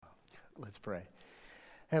Let's pray.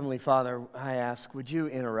 Heavenly Father, I ask, would you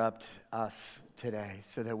interrupt us today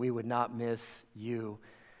so that we would not miss you?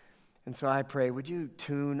 And so I pray, would you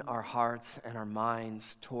tune our hearts and our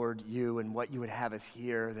minds toward you and what you would have us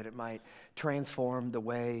hear, that it might transform the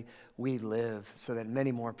way we live so that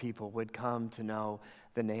many more people would come to know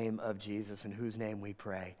the name of Jesus, in whose name we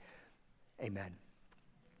pray. Amen.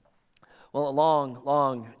 Well, a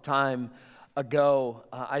long time ago,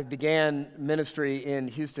 I began ministry in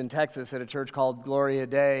Houston, Texas at a church called Gloria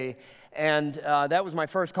Dei, and that was my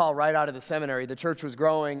first call right out of the seminary. The church was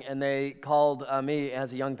growing, and they called me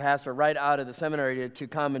as a young pastor right out of the seminary to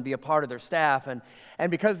come and be a part of their staff. And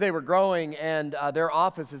because they were growing and their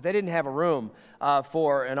offices, they didn't have a room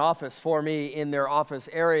for an office for me in their office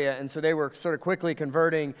area, and so they were sort of quickly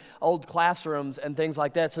converting old classrooms and things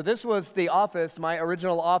like that. So this was the office, my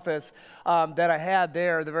original office that I had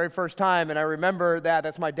there the very first time, and I remember that.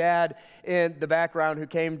 That's my dad in the background who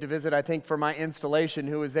came to visit, I think, for my installation,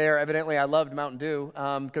 who was there. Evidently, I loved Mountain Dew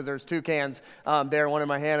because there's two cans there, one in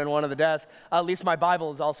my hand and one on the desk. At least my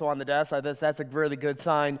Bible is also on the desk. That's a really good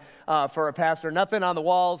sign for a pastor. Nothing on the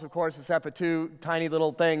walls, of course, except for two tiny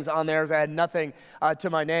little things on there. So I had nothing to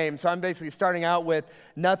my name. So I'm basically starting out with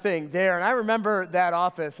nothing there. And I remember that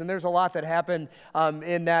office, and there's a lot that happened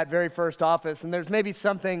in that very first office. And there's maybe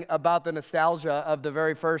something about the nostalgia of the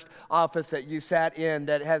very first office that you sat in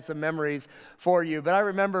that has some memories for you. But I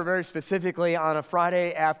remember very specifically on a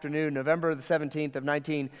Friday afternoon, November the 17th of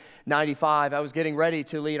 1995, I was getting ready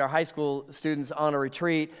to lead our high school students on a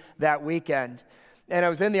retreat that weekend. And I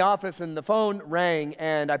was in the office, and the phone rang,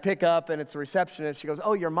 and I pick up, and it's the receptionist. She goes,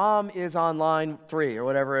 "Oh, your mom is on line 3," or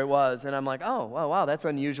whatever it was. And I'm like, "Oh, well, wow, that's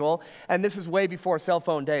unusual." And this is way before cell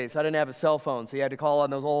phone days. I didn't have a cell phone, so you had to call on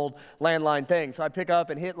those old landline things. So I pick up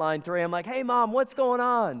and hit line 3. I'm like, "Hey, Mom, what's going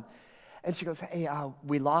on?" And she goes, "Hey,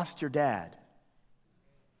 we lost your dad."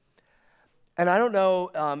 And I don't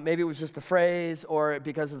know, maybe it was just the phrase or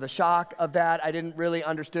because of the shock of that, I didn't really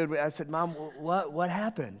understand. I said, "Mom, what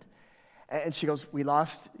happened?" And she goes, "We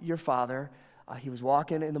lost your father. He was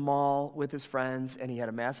walking in the mall with his friends, and he had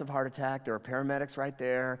a massive heart attack. There were paramedics right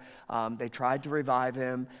there. They tried to revive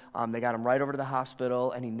him. They got him right over to the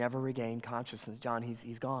hospital, and he never regained consciousness. John,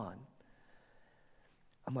 he's gone."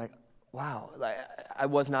 I'm like, wow, I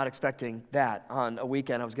was not expecting that on a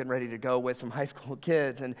weekend. I was getting ready to go with some high school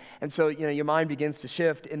kids. And so, your mind begins to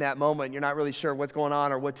shift in that moment. You're not really sure what's going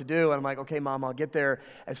on or what to do. And I'm like, "Okay, Mom, I'll get there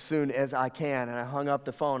as soon as I can." And I hung up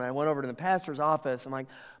the phone. And I went over to the pastor's office. I'm like,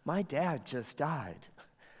 "My dad just died."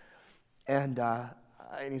 And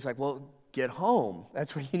he's like, "Well, get home.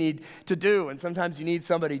 That's what you need to do." And sometimes you need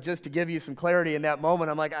somebody just to give you some clarity in that moment.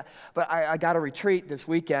 I'm like, I got a retreat this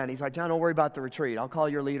weekend. He's like, "John, don't worry about the retreat. I'll call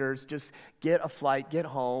your leaders. Just get a flight, get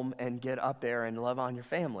home, and get up there and love on your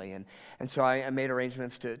family." And so I made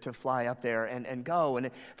arrangements to fly up there and go. And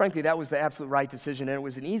frankly, that was the absolute right decision. And it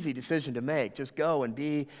was an easy decision to make. Just go and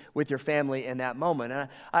be with your family in that moment. And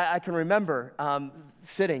I can remember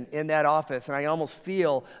sitting in that office, and I almost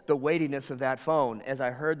feel the weightiness of that phone as I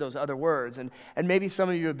heard those other words. And maybe some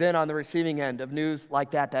of you have been on the receiving end of news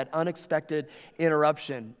like that unexpected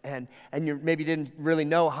interruption, and you maybe didn't really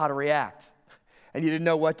know how to react, and you didn't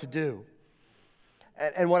know what to do.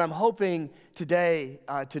 And what I'm hoping today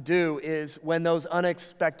to do is when those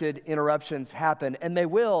unexpected interruptions happen, and they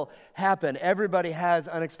will happen. Everybody has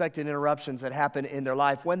unexpected interruptions that happen in their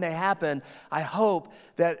life. When they happen, I hope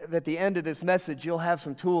that at the end of this message, you'll have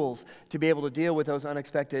some tools to be able to deal with those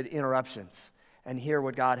unexpected interruptions and hear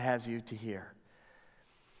what God has you to hear.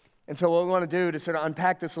 And so what we want to do to sort of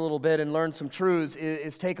unpack this a little bit and learn some truths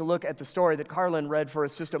is take a look at the story that Carlin read for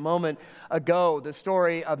us just a moment ago, the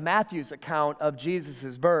story of Matthew's account of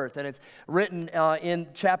Jesus' birth. And it's written in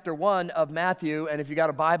chapter 1 of Matthew. And if you got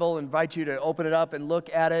a Bible, I invite you to open it up and look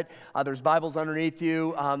at it. There's Bibles underneath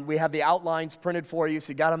you. We have the outlines printed for you, so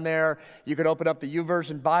you got them there. You could open up the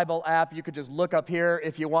YouVersion Bible app. You could just look up here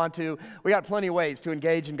if you want to. We got plenty of ways to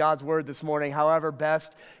engage in God's Word this morning, however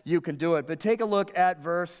best you can do it. But take a look at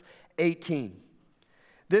verse 18.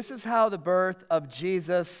 This is how the birth of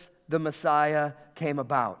Jesus the Messiah came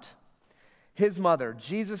about. His mother,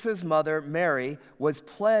 Jesus' mother, Mary, was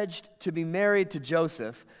pledged to be married to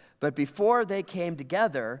Joseph, but before they came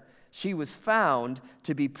together, she was found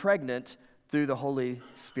to be pregnant through the Holy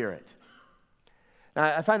Spirit.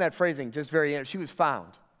 Now, I find that phrasing just very, she was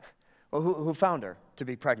found. Well, who found her to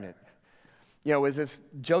be pregnant? Is this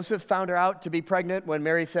Joseph found her out to be pregnant when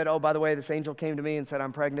Mary said, "Oh, by the way, this angel came to me and said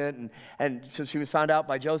I'm pregnant," and so she was found out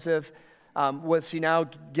by Joseph? Was she now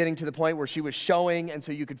getting to the point where she was showing, and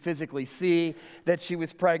so you could physically see that she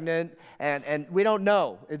was pregnant? And we don't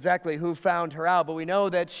know exactly who found her out, but we know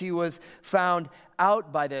that she was found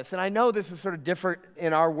out by this. And I know this is sort of different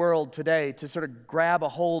in our world today, to sort of grab a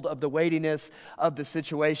hold of the weightiness of the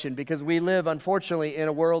situation, because we live, unfortunately, in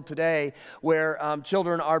a world today where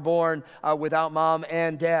children are born without mom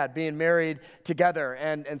and dad being married together.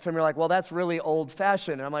 And some are like, well, that's really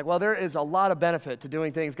old-fashioned. And I'm like, well, there is a lot of benefit to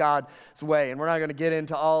doing things God's way. And we're not going to get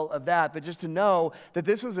into all of that, but just to know that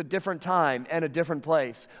this was a different time and a different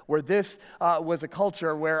place where this was a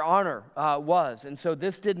culture where honor was. And so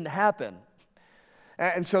this didn't happen.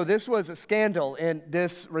 And so this was a scandal in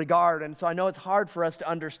this regard. And so I know it's hard for us to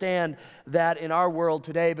understand that in our world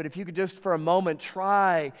today, but if you could just for a moment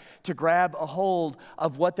try to grab a hold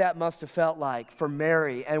of what that must have felt like for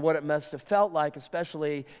Mary and what it must have felt like,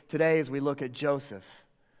 especially today as we look at Joseph.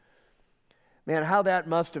 Man, how that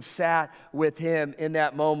must have sat with him in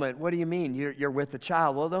that moment. What do you mean you're with the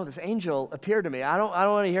child? Well, no, this angel appeared to me. I don't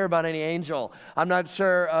want to hear about any angel. I'm not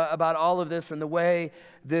sure about all of this and the way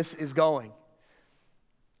this is going.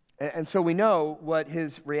 And so we know what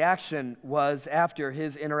his reaction was after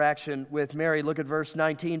his interaction with Mary. Look at verse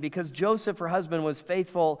 19. Because Joseph, her husband, was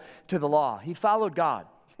faithful to the law. He followed God.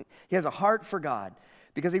 He has a heart for God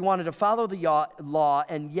because he wanted to follow the law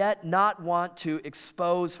and yet not want to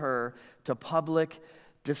expose her to public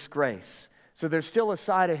disgrace. So there's still a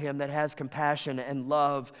side of him that has compassion and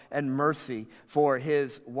love and mercy for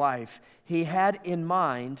his wife. He had in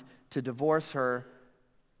mind to divorce her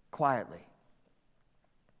quietly.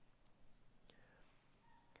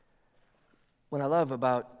 What I love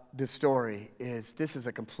about this story is this is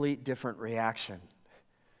a complete different reaction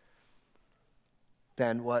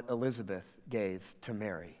than what Elizabeth gave to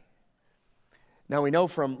Mary. Now we know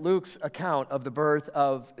from Luke's account of the birth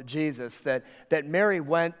of Jesus that Mary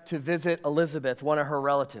went to visit Elizabeth, one of her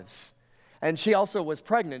relatives. And she also was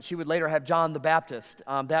pregnant. She would later have John the Baptist.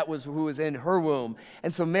 That was who was in her womb.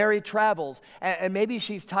 And so Mary travels, and maybe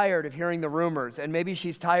she's tired of hearing the rumors, and maybe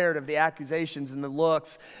she's tired of the accusations and the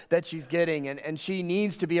looks that she's getting, and she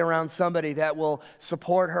needs to be around somebody that will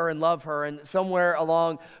support her and love her. And somewhere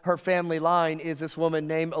along her family line is this woman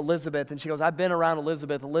named Elizabeth, and she goes, I've been around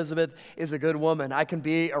Elizabeth. Elizabeth is a good woman. I can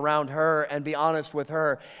be around her and be honest with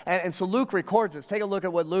her. And so Luke records this. Take a look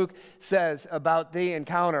at what Luke says about the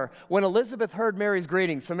encounter. When Elizabeth heard Mary's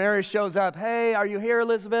greeting, so Mary shows up. Hey, are you here,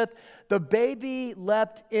 Elizabeth? The baby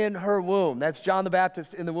leapt in her womb. That's John the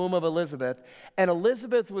Baptist in the womb of Elizabeth. And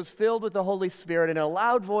Elizabeth was filled with the Holy Spirit. And in a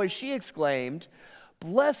loud voice, she exclaimed,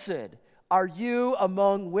 Blessed are you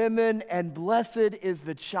among women, and blessed is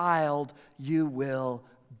the child you will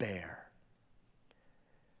bear.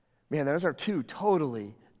 Man, those are two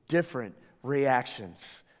totally different reactions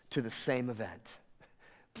to the same event.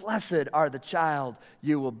 Blessed are the child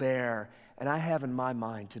you will bear, and I have in my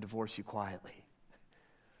mind to divorce you quietly.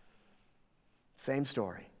 Same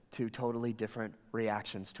story, two totally different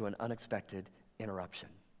reactions to an unexpected interruption.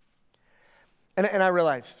 And I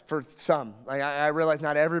realize for some, I realize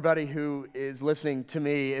not everybody who is listening to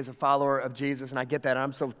me is a follower of Jesus, and I get that.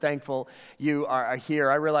 I'm so thankful you are here.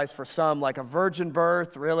 I realize for some, like a virgin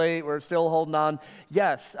birth, really, we're still holding on.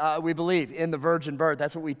 Yes, we believe in the virgin birth.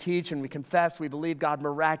 That's what we teach and we confess. We believe God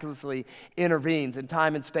miraculously intervenes in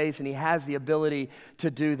time and space, and He has the ability to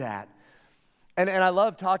do that. And I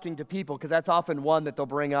love talking to people because that's often one that they'll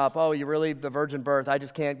bring up. Oh, you really, the virgin birth, I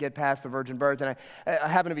just can't get past the virgin birth. And I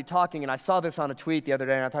happen to be talking, and I saw this on a tweet the other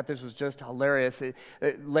day, and I thought this was just hilarious. A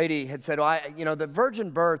lady had said, the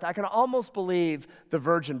virgin birth, I can almost believe the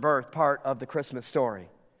virgin birth part of the Christmas story.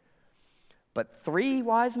 But 3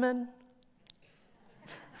 wise men?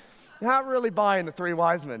 Not really buying the 3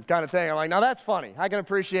 wise men kind of thing. I'm like, now that's funny. I can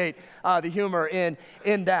appreciate the humor in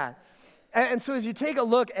that. And so as you take a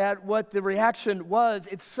look at what the reaction was,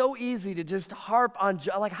 it's so easy to just harp on,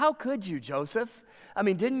 like, how could you, Joseph? I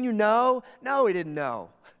mean, didn't you know? No, he didn't know.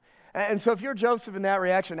 And so if you're Joseph in that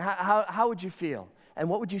reaction, how would you feel? And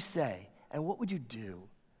what would you say? And what would you do?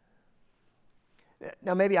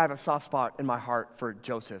 Now, maybe I have a soft spot in my heart for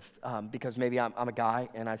Joseph because maybe I'm a guy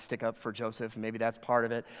and I stick up for Joseph, and maybe that's part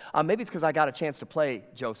of it. Maybe it's because I got a chance to play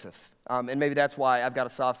Joseph, and maybe that's why I've got a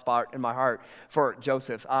soft spot in my heart for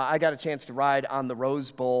Joseph. I got a chance to ride on the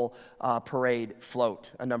Rose Bowl parade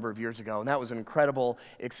float a number of years ago, and that was an incredible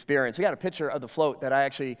experience. We got a picture of the float that I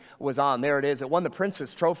actually was on. There it is. It won the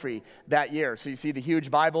Princess Trophy that year. So you see the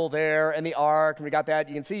huge Bible there and the ark, and we got that.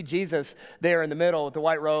 You can see Jesus there in the middle with the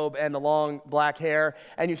white robe and the long black hair.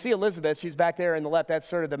 And you see Elizabeth, she's back there in the left. That's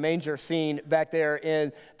sort of the manger scene back there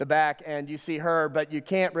in the back, and you see her, but you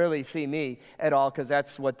can't really see me at all because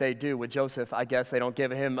that's what they do with Joseph. I guess they don't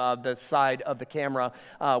give him the side of the camera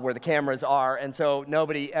where the cameras are, and so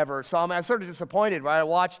nobody ever saw him. I was sort of disappointed, right? I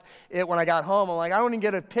watched it when I got home. I'm like, I don't even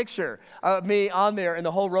get a picture of me on there in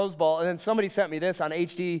the whole Rose Bowl. And then somebody sent me this on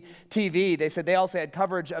HD TV. They said they also had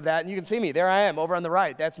coverage of that, and you can see me. There I am over on the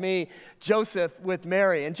right. That's me, Joseph with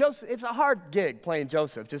Mary. And Joseph, it's a hard gig playing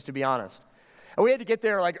Joseph, just to be honest. And we had to get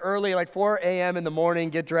there like early, like 4 a.m. in the morning,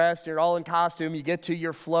 get dressed. You're all in costume. You get to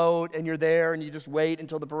your float, and you're there, and you just wait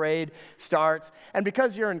until the parade starts. And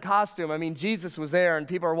because you're in costume, I mean, Jesus was there, and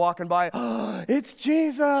people are walking by, oh, it's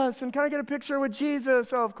Jesus, and can I get a picture with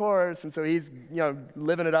Jesus? Oh, of course. And so he's,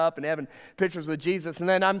 living it up and having pictures with Jesus. And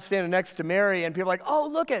then I'm standing next to Mary, and people are like, oh,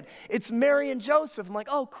 look it's Mary and Joseph. I'm like,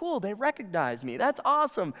 oh, cool, they recognize me. That's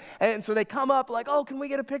awesome. And so they come up like, oh, can we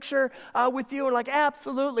get a picture with you? And like,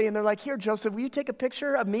 absolutely. And they're like, here, Joseph, will you take a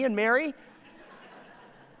picture of me and Mary?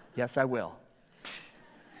 Yes, I will.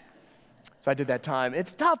 So I did that time.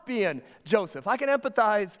 It's tough being Joseph. I can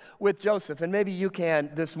empathize with Joseph, and maybe you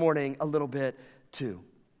can this morning a little bit too.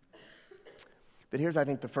 But here's, I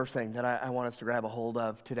think, the first thing that I want us to grab a hold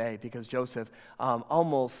of today, because Joseph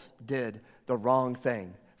almost did the wrong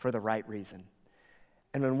thing for the right reason.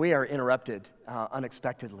 And when we are interrupted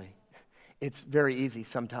unexpectedly, it's very easy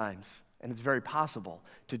sometimes, and it's very possible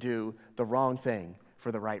to do the wrong thing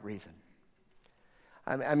for the right reason.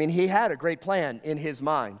 I mean, he had a great plan in his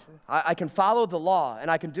mind. I can follow the law,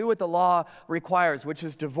 and I can do what the law requires, which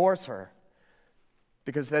is divorce her,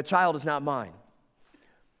 because that child is not mine.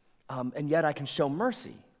 And yet I can show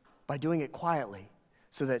mercy by doing it quietly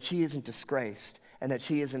so that she isn't disgraced and that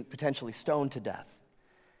she isn't potentially stoned to death.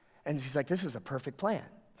 And she's like, this is a perfect plan.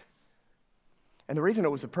 And the reason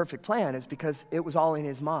it was a perfect plan is because it was all in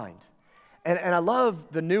his mind. And I love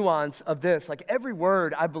the nuance of this. Like every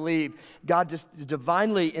word, I believe, God just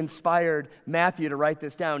divinely inspired Matthew to write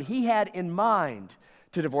this down. He had in mind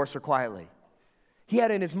to divorce her quietly. He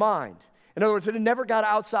had in his mind. In other words, it had never got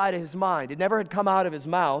outside of his mind. It never had come out of his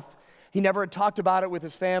mouth. He never had talked about it with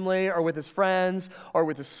his family or with his friends or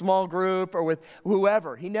with a small group or with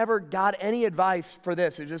whoever. He never got any advice for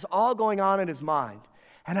this. It was just all going on in his mind.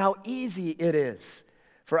 And how easy it is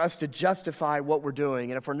for us to justify what we're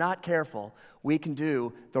doing. And if we're not careful, we can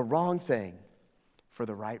do the wrong thing for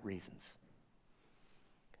the right reasons.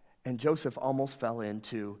 And Joseph almost fell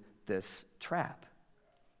into this trap.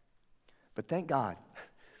 But thank God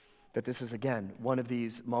that this is, again, one of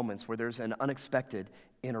these moments where there's an unexpected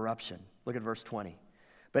interruption. Look at verse 20.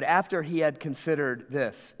 But after he had considered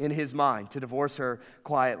this in his mind to divorce her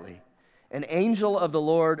quietly, an angel of the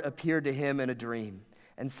Lord appeared to him in a dream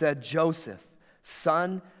and said, Joseph,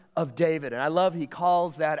 son of David. And I love he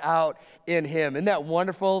calls that out in him. Isn't that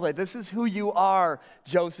wonderful? That this is who you are,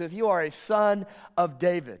 Joseph. You are a son of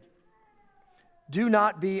David. Do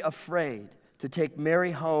not be afraid to take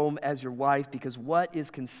Mary home as your wife, because what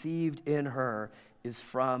is conceived in her is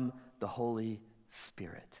from the Holy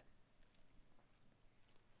Spirit.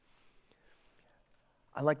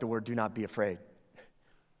 I like the word do not be afraid.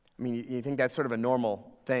 I mean, you think that's sort of a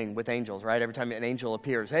normal thing with angels, right? Every time an angel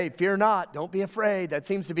appears, hey, fear not, don't be afraid. That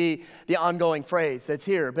seems to be the ongoing phrase that's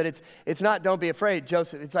here. But it's not don't be afraid,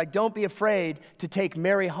 Joseph. It's like don't be afraid to take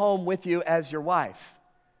Mary home with you as your wife.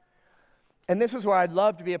 And this is where I'd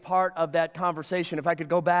love to be a part of that conversation. If I could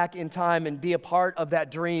go back in time and be a part of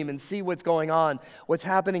that dream and see what's going on, what's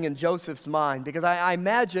happening in Joseph's mind. Because I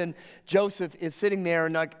imagine Joseph is sitting there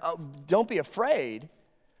and like, oh, don't be afraid.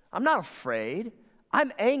 I'm not afraid.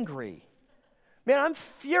 I'm angry. Man, I'm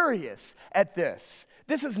furious at this.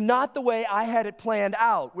 This is not the way I had it planned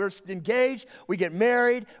out. We're engaged, we get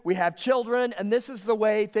married, we have children, and this is the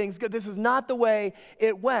way things go. This is not the way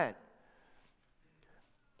it went.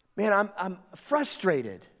 Man, I'm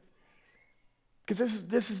frustrated because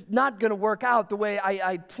this is not going to work out the way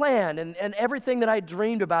I planned, and everything that I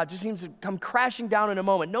dreamed about just seems to come crashing down in a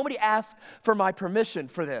moment. Nobody asked for my permission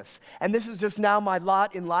for this, and this is just now my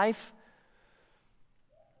lot in life.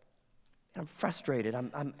 I'm frustrated.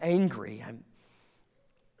 I'm angry.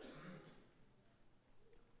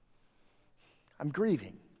 I'm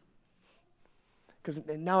grieving. Because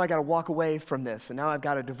now I got to walk away from this, and now I've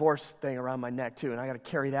got a divorce thing around my neck too, and I got to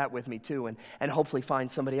carry that with me too, and hopefully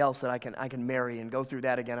find somebody else that I can marry and go through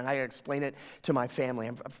that again, and I got to explain it to my family.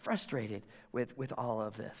 I'm frustrated with all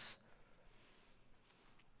of this.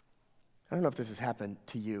 I don't know if this has happened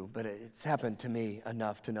to you, but it's happened to me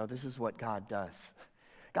enough to know this is what God does.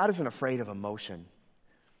 God isn't afraid of emotion.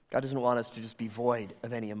 God doesn't want us to just be void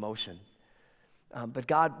of any emotion. But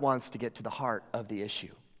God wants to get to the heart of the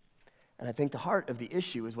issue. And I think the heart of the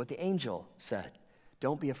issue is what the angel said.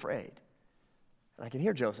 Don't be afraid. And I can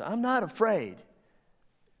hear Joseph, I'm not afraid.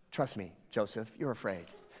 Trust me, Joseph, you're afraid.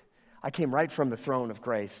 I came right from the throne of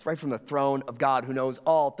grace, right from the throne of God who knows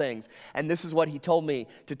all things. And this is what he told me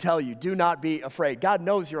to tell you. Do not be afraid. God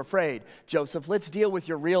knows you're afraid, Joseph. Let's deal with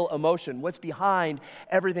your real emotion. What's behind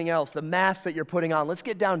everything else, the mask that you're putting on. Let's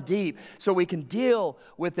get down deep so we can deal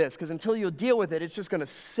with this, because until you deal with it, it's just going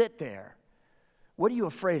to sit there. What are you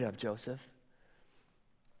afraid of, Joseph?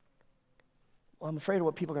 Well, I'm afraid of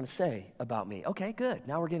what people are going to say about me. Okay, good.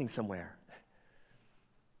 Now we're getting somewhere.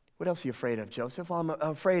 What else are you afraid of, Joseph? Well, I'm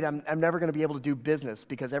afraid I'm never going to be able to do business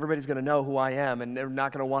because everybody's going to know who I am and they're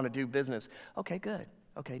not going to want to do business. Okay, good.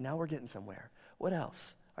 Okay, now we're getting somewhere. What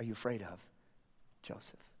else are you afraid of,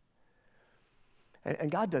 Joseph?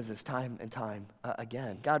 And God does this time and time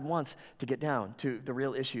again. God wants to get down to the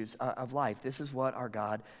real issues of life. This is what our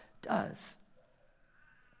God does.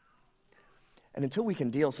 And until we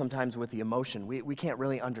can deal sometimes with the emotion, we can't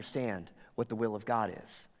really understand what the will of God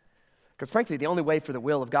is. Because frankly, the only way for the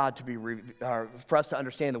will of God to be, for us to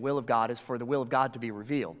understand the will of God is for the will of God to be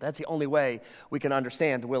revealed. That's the only way we can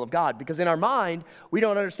understand the will of God. Because in our mind, we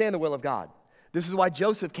don't understand the will of God. This is why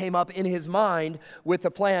Joseph came up in his mind with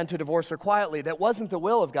the plan to divorce her quietly. That wasn't the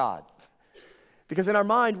will of God. Because in our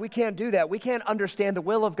mind, we can't do that. We can't understand the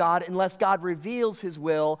will of God unless God reveals his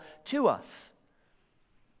will to us.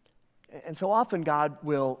 And so often God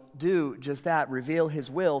will do just that, reveal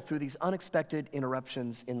his will through these unexpected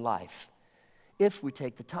interruptions in life, if we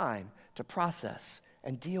take the time to process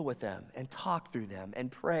and deal with them and talk through them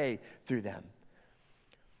and pray through them.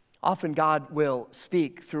 Often God will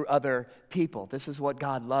speak through other people. This is what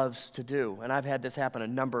God loves to do. And I've had this happen a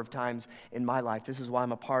number of times in my life. This is why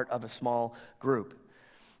I'm a part of a small group.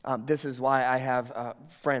 This is why I have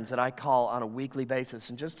friends that I call on a weekly basis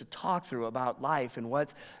and just to talk through about life and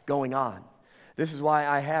what's going on. This is why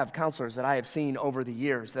I have counselors that I have seen over the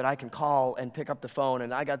years that I can call and pick up the phone,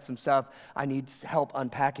 and I got some stuff I need help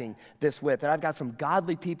unpacking this with. And I've got some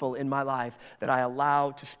godly people in my life that I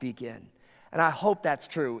allow to speak in. And I hope that's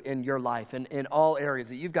true in your life and in all areas,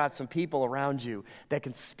 that you've got some people around you that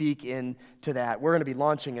can speak into that. We're going to be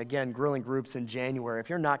launching, again, grilling groups in January. If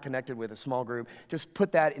you're not connected with a small group, just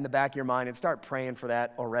put that in the back of your mind and start praying for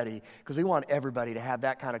that already, because we want everybody to have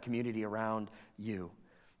that kind of community around you.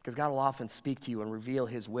 Because God will often speak to you and reveal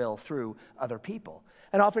his will through other people.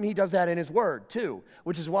 And often he does that in his word too,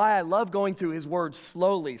 which is why I love going through his word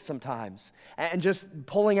slowly sometimes and just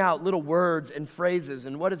pulling out little words and phrases.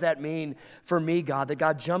 And what does that mean for me, God? That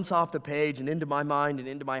God jumps off the page and into my mind and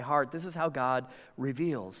into my heart. This is how God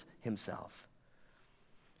reveals himself.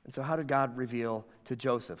 And so how did God reveal to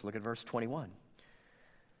Joseph? Look at verse 21.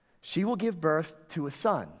 She will give birth to a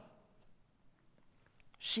son.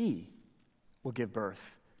 She will give birth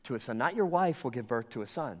to a son. Not your wife will give birth to a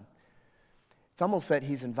son. It's almost that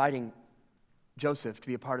he's inviting Joseph to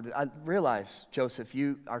be a part of it. I realize, Joseph,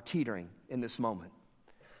 you are teetering in this moment.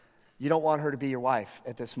 You don't want her to be your wife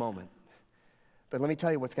at this moment. But let me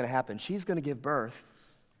tell you what's going to happen. She's going to give birth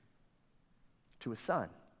to a son.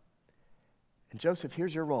 And Joseph,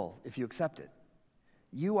 here's your role if you accept it.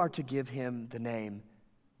 You are to give him the name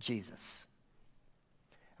Jesus.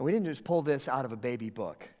 And we didn't just pull this out of a baby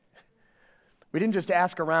book. We didn't just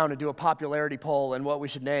ask around and do a popularity poll and what we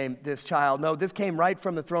should name this child. No, this came right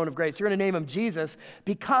from the throne of grace. You're going to name him Jesus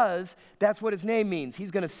because that's what his name means.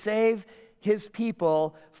 He's going to save his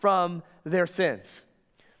people from their sins.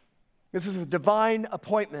 This is a divine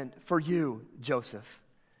appointment for you, Joseph.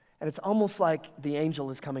 And it's almost like the angel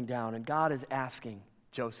is coming down and God is asking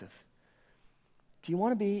Joseph, do you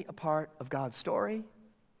want to be a part of God's story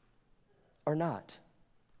or not?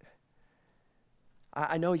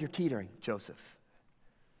 I know you're teetering, Joseph.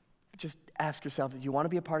 Just ask yourself, do you want to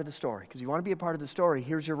be a part of the story? Because if you want to be a part of the story,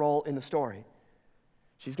 here's your role in the story.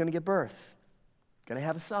 She's going to give birth, going to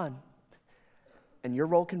have a son, and your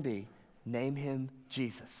role can be, name him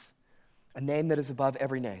Jesus, a name that is above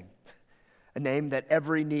every name, a name that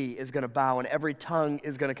every knee is going to bow and every tongue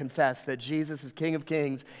is going to confess that Jesus is King of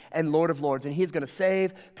Kings and Lord of Lords, and he's going to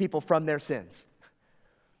save people from their sins.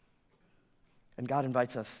 And God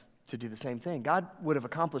invites us to do the same thing. God would have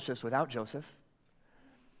accomplished this without Joseph,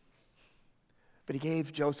 but he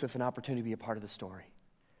gave Joseph an opportunity to be a part of the story.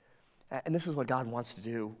 And this is what God wants to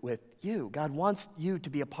do with you. God wants you to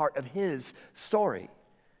be a part of his story.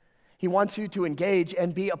 He wants you to engage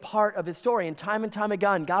and be a part of his story. And time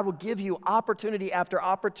again, God will give you opportunity after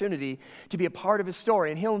opportunity to be a part of his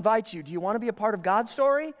story. And he'll invite you. Do you want to be a part of God's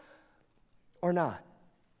story or not?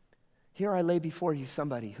 Here I lay before you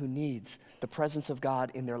somebody who needs the presence of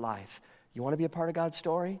God in their life. You want to be a part of God's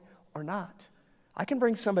story or not? I can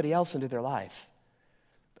bring somebody else into their life,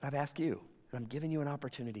 but I've asked you, and I'm giving you an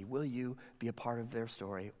opportunity. Will you be a part of their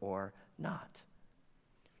story or not?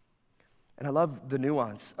 And I love the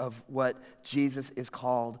nuance of what Jesus is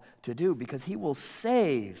called to do, because he will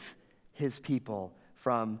save his people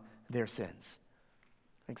from their sins.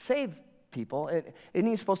 Like, save people. Isn't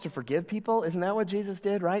he supposed to forgive people? Isn't that what Jesus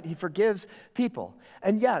did, right? He forgives people.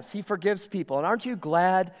 And yes, he forgives people. And aren't you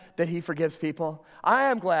glad that he forgives people? I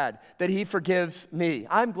am glad that he forgives me.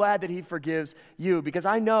 I'm glad that he forgives you, because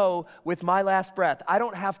I know with my last breath, I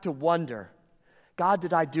don't have to wonder, God,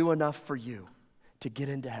 did I do enough for you to get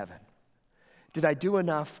into heaven? Did I do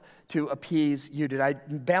enough to appease you? Did I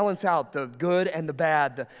balance out the good and the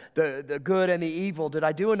bad, the good and the evil? Did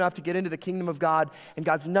I do enough to get into the kingdom of God? And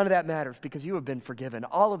God says, none of that matters, because you have been forgiven.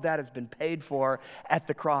 All of that has been paid for at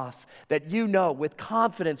the cross. That you know with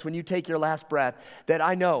confidence when you take your last breath that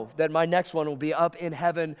I know that my next one will be up in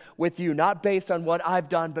heaven with you, not based on what I've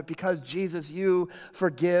done, but because Jesus, you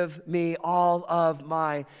forgive me all of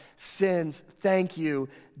my sins. Thank you,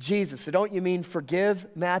 Jesus. So don't you mean forgive,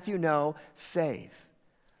 Matthew? No, save.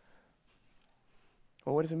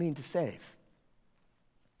 Well, what does it mean to save?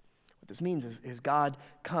 What this means is God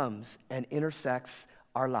comes and intersects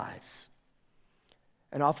our lives,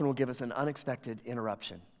 and often will give us an unexpected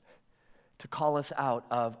interruption to call us out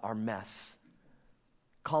of our mess,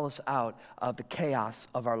 call us out of the chaos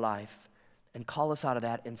of our life, and call us out of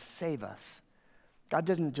that and save us. God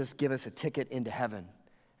didn't just give us a ticket into heaven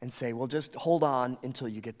and say, well, just hold on until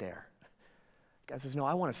you get there. God says, no,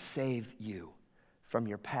 I want to save you from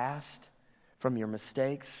your past, from your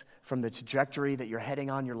mistakes, from the trajectory that you're heading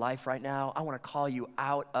on your life right now. I want to call you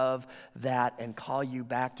out of that and call you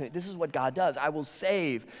back to it. This is what God does. I will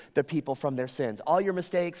save the people from their sins. All your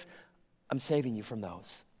mistakes, I'm saving you from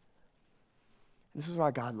those. And this is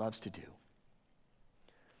what God loves to do.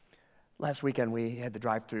 Last weekend, we had the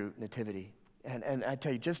drive-through nativity. And I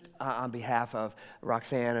tell you, just on behalf of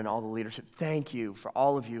Roxanne and all the leadership, thank you for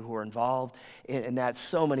all of you who are involved in that.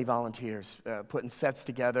 So many volunteers putting sets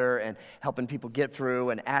together and helping people get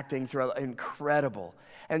through and acting through. Incredible.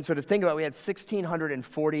 And so to think about, we had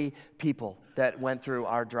 1,640 people that went through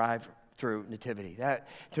our drive-through nativity. That,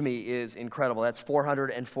 to me, is incredible. That's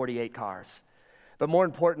 448 cars. But more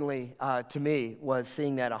importantly to me was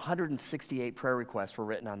seeing that 168 prayer requests were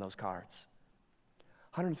written on those cards.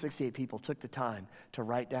 168 people took the time to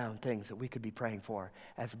write down things that we could be praying for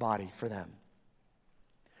as a body for them.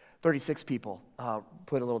 36 people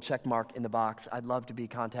put a little check mark in the box. I'd love to be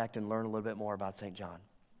contacted and learn a little bit more about St. John.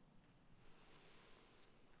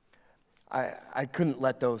 I couldn't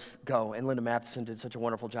let those go. And Linda Matheson did such a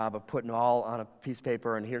wonderful job of putting all on a piece of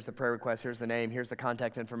paper, and here's the prayer request, here's the name, here's the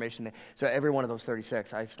contact information. So every one of those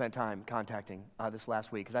 36, I spent time contacting this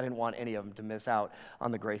last week, because I didn't want any of them to miss out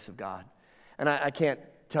on the grace of God. And I can't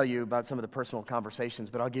tell you about some of the personal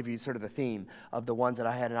conversations, but I'll give you sort of the theme of the ones that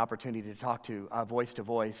I had an opportunity to talk to, voice to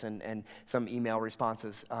voice, and some email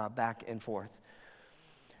responses back and forth.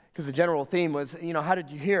 Because the general theme was, how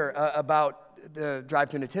did you hear about the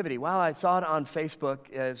drive-thru nativity? Well, I saw it on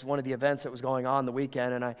Facebook as one of the events that was going on the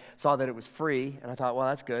weekend, and I saw that it was free, and I thought, well,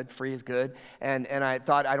 that's good. Free is good. And I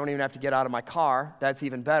thought, I don't even have to get out of my car. That's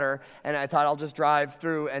even better. And I thought, I'll just drive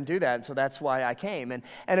through and do that. And so that's why I came. And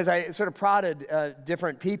as I sort of prodded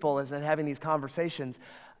different people as I'm having these conversations,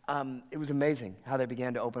 it was amazing how they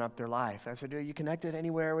began to open up their life. I said, are you connected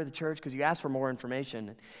anywhere with the church? Because you asked for more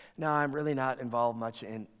information. No, I'm really not involved much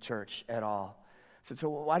in church at all. I said, so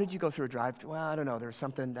why did you go through a drive-thru? Well, I don't know. There was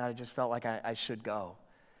something that I just felt like I should go.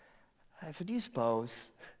 I said, do you suppose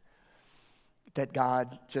that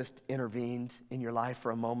God just intervened in your life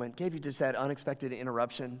for a moment, gave you just that unexpected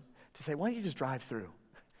interruption to say, why don't you just drive through?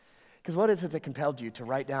 Because what is it that compelled you to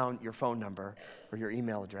write down your phone number or your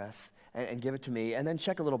email address and give it to me, and then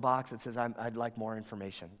check a little box that says, I'd like more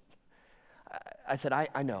information? I said,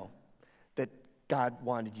 I know that God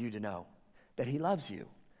wanted you to know that he loves you,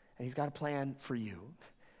 and he's got a plan for you,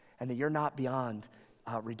 and that you're not beyond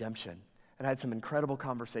redemption. And I had some incredible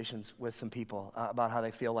conversations with some people about how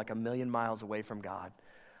they feel like a million miles away from God.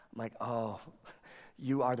 I'm like, oh,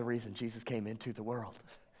 you are the reason Jesus came into the world.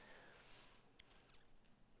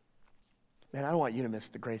 Man, I don't want you to miss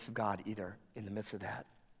the grace of God either in the midst of that.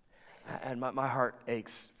 And my heart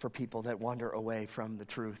aches for people that wander away from the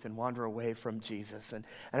truth and wander away from Jesus. And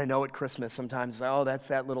I know at Christmas sometimes, oh, that's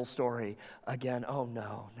that little story again. Oh,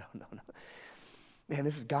 no. Man,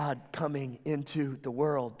 this is God coming into the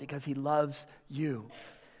world because he loves you.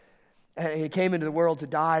 And he came into the world to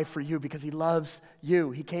die for you because he loves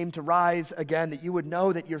you. He came to rise again that you would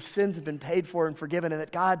know that your sins have been paid for and forgiven, and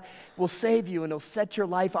that God will save you and he'll set your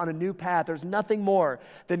life on a new path. There's nothing more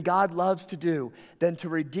than God loves to do than to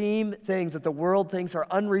redeem things that the world thinks are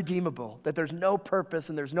unredeemable, that there's no purpose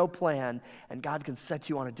and there's no plan, and God can set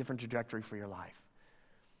you on a different trajectory for your life.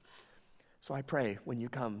 So I pray when you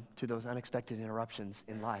come to those unexpected interruptions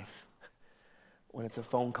in life, when it's a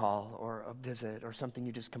phone call or a visit or something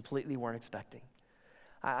you just completely weren't expecting,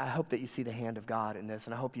 I hope that you see the hand of God in this,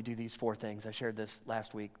 and I hope you do these 4 things. I shared this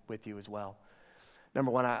last week with you as well.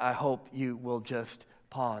 Number 1, I hope you will just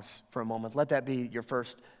pause for a moment. Let that be your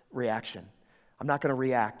first reaction. I'm not going to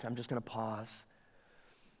react. I'm just going to pause.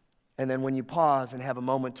 And then when you pause and have a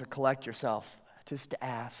moment to collect yourself, just to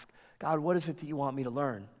ask, God, what is it that you want me to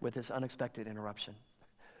learn with this unexpected interruption?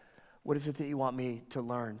 What is it that you want me to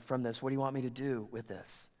learn from this? What do you want me to do with this?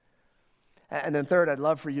 And then third, I'd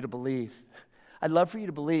love for you to believe. I'd love for you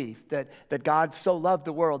to believe that God so loved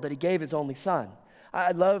the world that he gave his only son.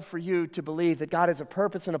 I'd love for you to believe that God has a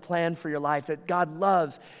purpose and a plan for your life, that God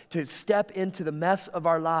loves to step into the mess of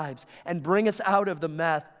our lives and bring us out of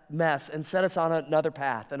the mess and set us on another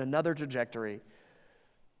path and another trajectory.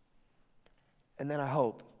 And then I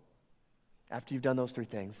hope, after you've done those 3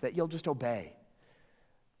 things, that you'll just obey,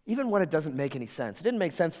 even when it doesn't make any sense. It didn't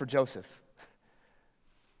make sense for Joseph,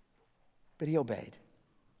 but he obeyed.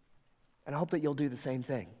 And I hope that you'll do the same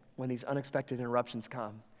thing when these unexpected interruptions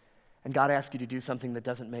come and God asks you to do something that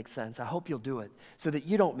doesn't make sense. I hope you'll do it so that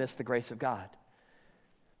you don't miss the grace of God.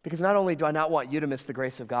 Because not only do I not want you to miss the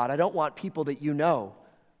grace of God, I don't want people that you know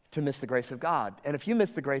to miss the grace of God. And if you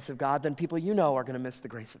miss the grace of God, then people you know are going to miss the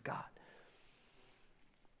grace of God.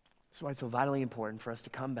 That's why it's so vitally important for us to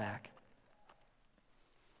come back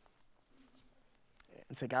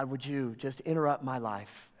and say, God, would you just interrupt my life?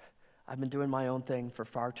 I've been doing my own thing for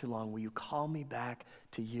far too long. Will you call me back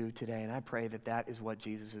to you today? And I pray that that is what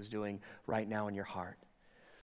Jesus is doing right now in your heart.